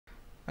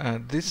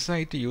This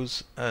site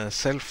use a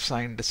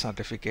self-signed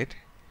certificate.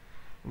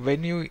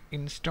 When you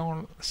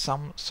install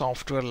some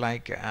software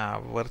like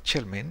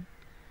virtual min,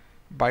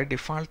 by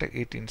default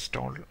it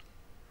installed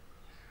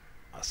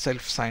a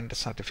self-signed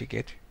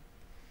certificate.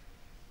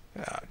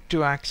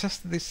 To access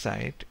this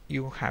site,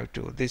 you have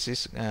to, this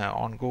is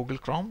on Google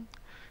Chrome,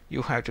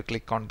 you have to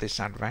click on this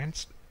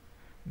advanced,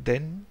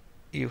 then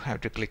you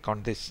have to click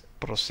on this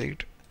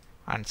proceed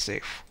and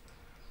save.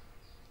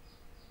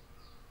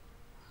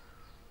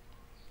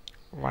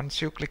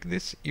 Once you click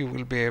this, you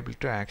will be able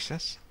to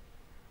access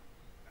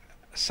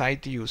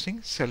site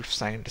using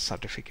self-signed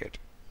certificate.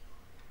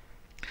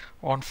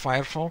 On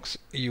Firefox,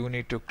 you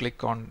need to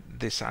click on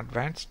this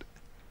advanced,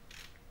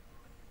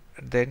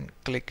 then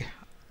click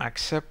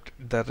accept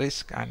the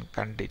risk and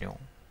continue.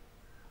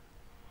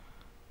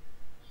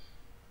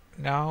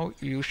 Now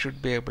you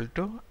should be able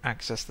to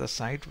access the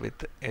site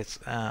with its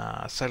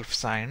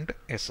self-signed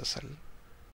SSL.